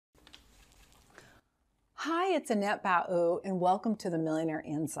Hi, it's Annette Bau, and welcome to the Millionaire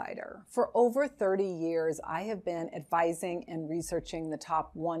Insider. For over 30 years, I have been advising and researching the top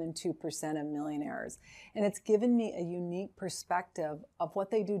 1 and 2% of millionaires, and it's given me a unique perspective of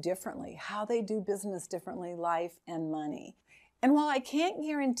what they do differently, how they do business differently, life and money. And while I can't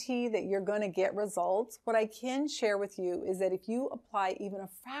guarantee that you're going to get results, what I can share with you is that if you apply even a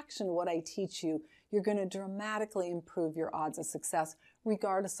fraction of what I teach you, you're going to dramatically improve your odds of success,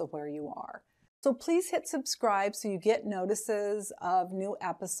 regardless of where you are. So please hit subscribe so you get notices of new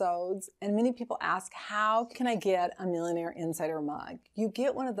episodes. And many people ask, how can I get a Millionaire Insider mug? You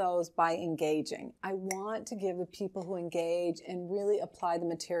get one of those by engaging. I want to give the people who engage and really apply the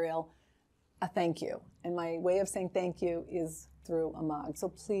material a thank you. And my way of saying thank you is through a mug. So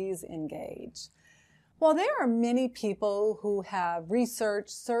please engage. Well, there are many people who have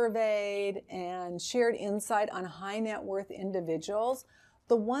researched, surveyed, and shared insight on high net worth individuals.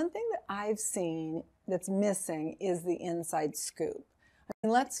 The one thing that I've seen that's missing is the inside scoop. I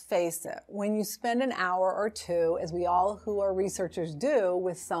mean, let's face it, when you spend an hour or two, as we all who are researchers do,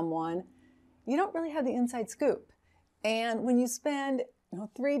 with someone, you don't really have the inside scoop. And when you spend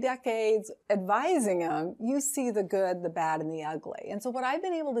 3 decades advising them, you see the good, the bad, and the ugly. And so what I've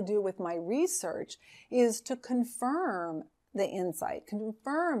been able to do with my research is to confirm the insight,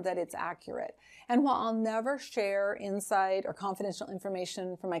 confirm that it's accurate. And while I'll never share insight or confidential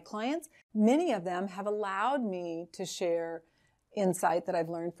information from my clients, many of them have allowed me to share insight that I've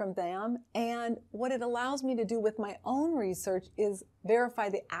learned from them. And what it allows me to do with my own research is verify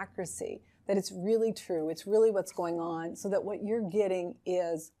the accuracy, that it's really true, it's really what's going on, so that what you're getting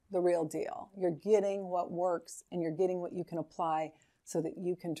is the real deal. You're getting what works and you're getting what you can apply so that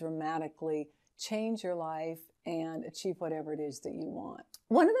you can dramatically change your life and achieve whatever it is that you want.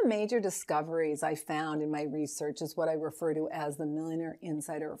 One of the major discoveries I found in my research is what I refer to as the Millionaire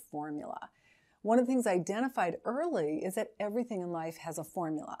Insider formula. One of the things I identified early is that everything in life has a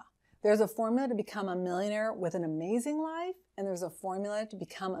formula. There's a formula to become a millionaire with an amazing life, and there's a formula to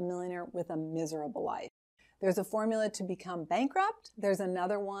become a millionaire with a miserable life. There's a formula to become bankrupt. There's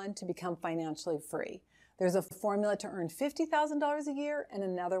another one to become financially free. There's a formula to earn $50,000 a year and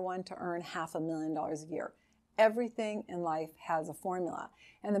another one to earn $500,000 a year. Everything in life has a formula.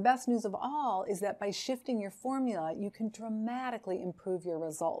 And the best news of all is that by shifting your formula, you can dramatically improve your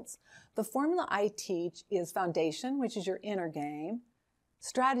results. The formula I teach is foundation, which is your inner game,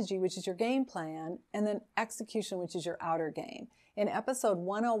 strategy, which is your game plan, and then execution, which is your outer game. In episode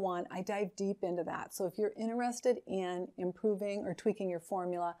 101, I dive deep into that. So if you're interested in improving or tweaking your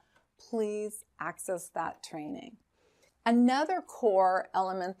formula, please access that training. Another core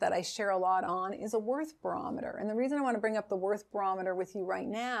element that I share a lot on is a worth barometer. And the reason I want to bring up the worth barometer with you right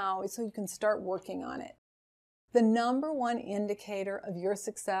now is so you can start working on it. The number one indicator of your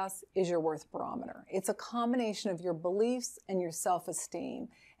success is your worth barometer. It's a combination of your beliefs and your self-esteem.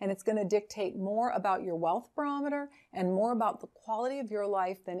 And it's going to dictate more about your wealth barometer and more about the quality of your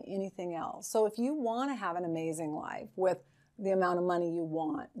life than anything else. So if you want to have an amazing life with the amount of money you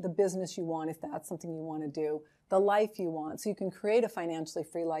want, the business you want, if that's something you want to do, the life you want, so you can create a financially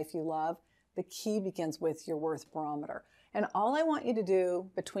free life you love, the key begins with your worth barometer. And all I want you to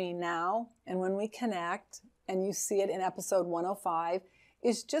do between now and when we connect, and you see it in episode 105,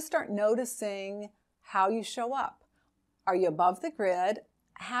 is just start noticing how you show up. Are you above the grid,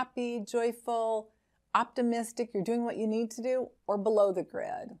 happy, joyful, optimistic, you're doing what you need to do, or below the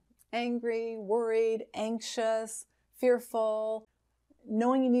grid? Angry, worried, anxious, fearful,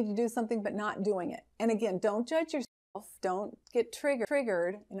 knowing you need to do something but not doing it. And again, don't judge yourself. Don't get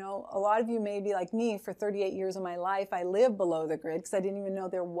triggered. A lot of you may be like me. For 38 years of my life, I lived below the grid because I didn't even know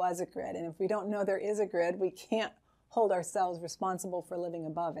there was a grid. And if we don't know there is a grid, we can't hold ourselves responsible for living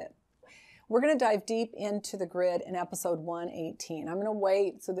above it. We're going to dive deep into the grid in episode 118. I'm going to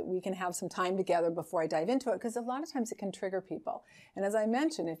wait so that we can have some time together before I dive into it, because a lot of times it can trigger people. And as I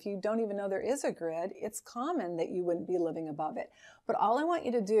mentioned, if you don't even know there is a grid, it's common that you wouldn't be living above it. But all I want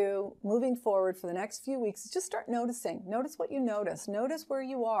you to do moving forward for the next few weeks is just start noticing. Notice what you notice. Notice where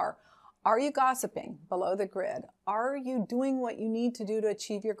you are. Are you gossiping? Below the grid. Are you doing what you need to do to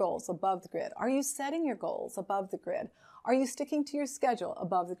achieve your goals? Above the grid. Are you setting your goals? Above the grid. Are you sticking to your schedule?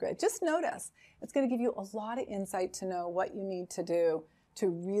 Above the grid. Just notice. It's going to give you a lot of insight to know what you need to do to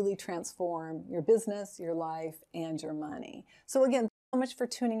really transform your business, your life, and your money. So again, so much for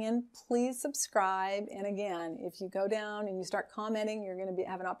tuning in. Please subscribe. And again, if you go down and you start commenting, you're going to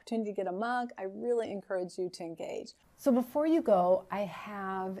have an opportunity to get a mug. I really encourage you to engage. So before you go, I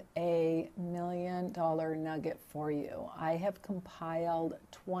have a $1 million nugget for you. I have compiled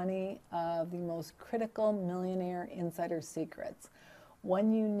 20 of the most critical millionaire insider secrets.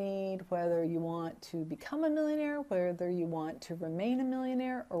 one you need, whether you want to become a millionaire, whether you want to remain a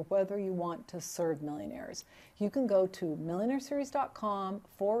millionaire, or whether you want to serve millionaires. You can go to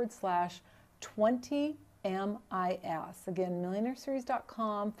millionaireseries.com/20MIS. Again,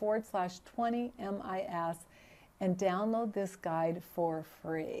 millionaireseries.com/20MIS, and download this guide for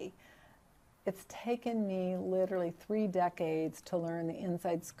free. It's taken me literally 3 decades to learn the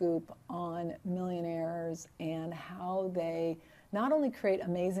inside scoop on millionaires and how they not only create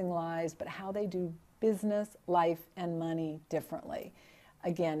amazing lives, but how they do business, life, and money differently.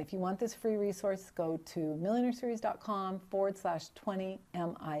 Again, if you want this free resource, go to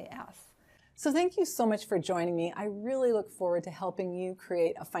millionaireseries.com/20MIS. So thank you so much for joining me. I really look forward to helping you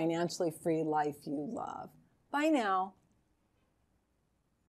create a financially free life you love. Bye now.